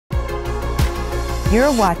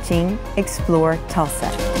You're watching Explore Tulsa.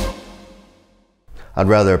 I'd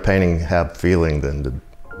rather a painting have feeling than to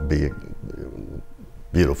be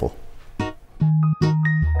beautiful.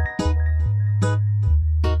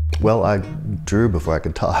 Well, I drew before I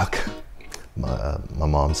could talk. My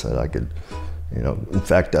mom said I could, in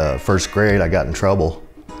fact, first grade I got in trouble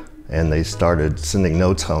and they started sending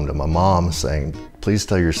notes home to my mom saying, please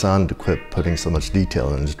tell your son to quit putting so much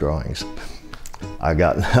detail in his drawings.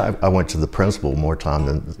 I went to the principal more times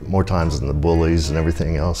than the bullies and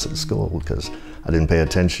everything else at school because I didn't pay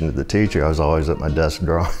attention to the teacher. I was always at my desk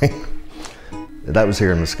drawing. That was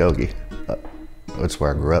here in Muskogee. That's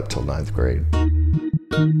where I grew up till 9th grade.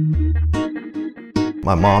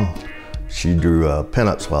 My mom, she drew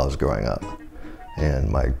pinups while I was growing up. And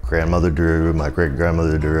my grandmother drew, my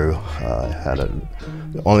great-grandmother drew. I had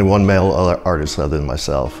only one male artist other than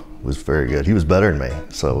myself. Was very good. He was better than me,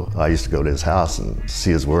 so I used to go to his house and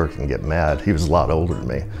see his work and get mad. He was a lot older than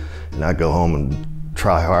me, and I'd go home and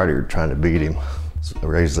try harder trying to beat him. So I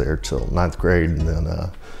raised there till 9th grade, and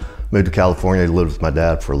then moved to California to live with my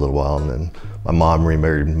dad for a little while, and then my mom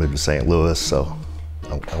remarried and moved to St. Louis, so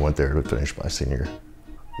I went there to finish my senior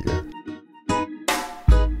year.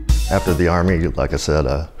 After the Army, like I said,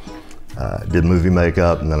 I did movie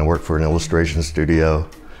makeup, and then I worked for an illustration studio,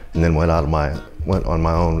 and then went on my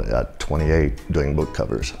own at 28 doing book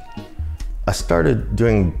covers. I started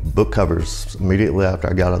doing book covers immediately after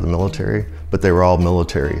I got out of the military, but they were all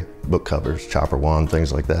military book covers, Chopper One,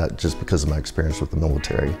 things like that, just because of my experience with the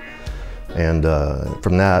military. And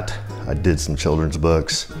from that, I did some children's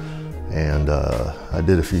books, and I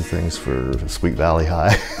did a few things for Sweet Valley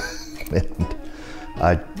High. And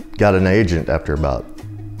I got an agent after about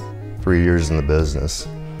 3 years in the business.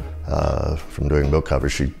 From doing book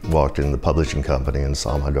covers. She walked in the publishing company and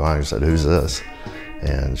saw my drawing and said, who's this?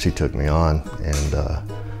 And she took me on, and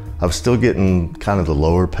I was still getting kind of the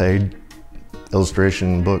lower paid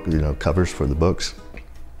illustration book, covers for the books.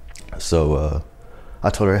 So I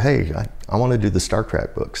told her, hey, I want to do the Star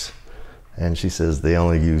Trek books. And she says, they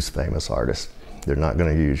only use famous artists. They're not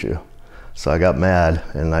going to use you. So I got mad,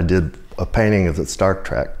 and I did a painting of the Star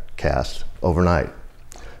Trek cast overnight.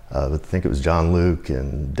 I think it was John Luke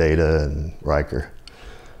and Data and Riker.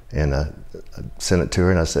 And I sent it to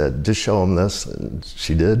her and I said, just show them this. And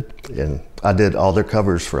she did. And I did all their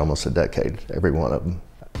covers for almost a decade, every one of them.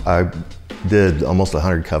 I did almost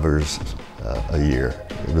 100 covers a year.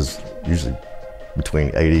 It was usually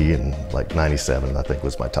between 80 and like 97, I think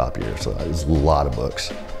was my top year. So it was a lot of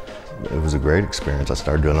books. It was a great experience. I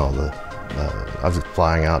started doing all the, I was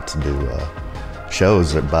flying out to do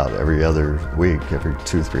shows about every other week. Every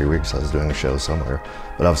 2 or 3 weeks I was doing a show somewhere.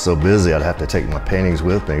 But I was so busy I'd have to take my paintings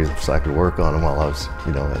with me so I could work on them while I was,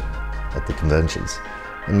 at the conventions.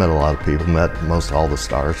 And met a lot of people, met most all the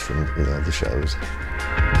stars from the shows.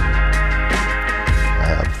 I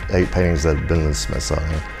have 8 paintings that have been in the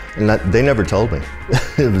Smithsonian. And they never told me.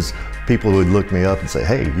 It was people who would look me up and say,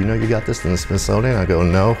 hey, you got this in the Smithsonian? I go,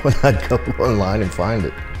 no, and I'd go online and find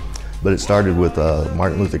it. But it started with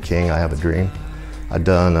Martin Luther King, I Have a Dream. I've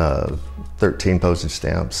done 13 postage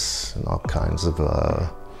stamps and all kinds of,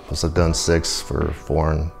 plus I've done 6 for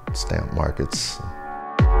foreign stamp markets.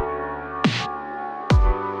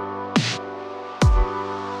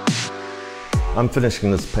 I'm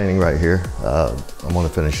finishing this painting right here. I want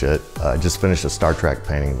to finish it. I just finished a Star Trek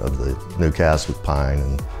painting of the new cast with Pine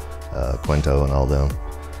and Quinto and all them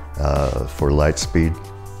for Lightspeed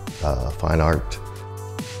Fine Art.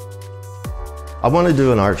 I want to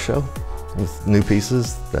do an art show with new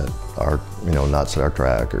pieces that are, not Star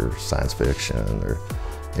Trek or science fiction or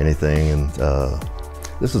anything. And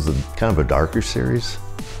this is kind of a darker series,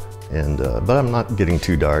 and but I'm not getting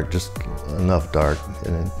too dark, just enough dark.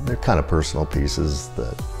 And they're kind of personal pieces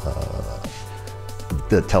that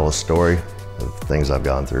tell a story of things I've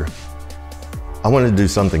gone through. I wanted to do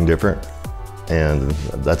something different, and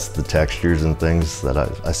that's the textures and things that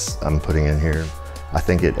I'm putting in here. I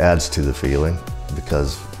think it adds to the feeling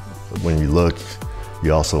because when you look,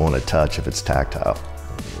 you also want to touch if it's tactile.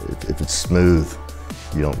 If it's smooth,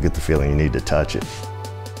 you don't get the feeling you need to touch it.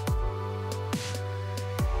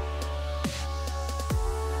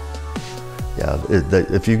 Yeah,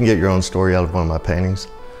 if you can get your own story out of one of my paintings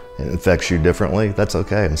and it affects you differently, that's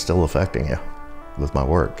okay. I'm still affecting you with my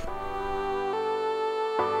work.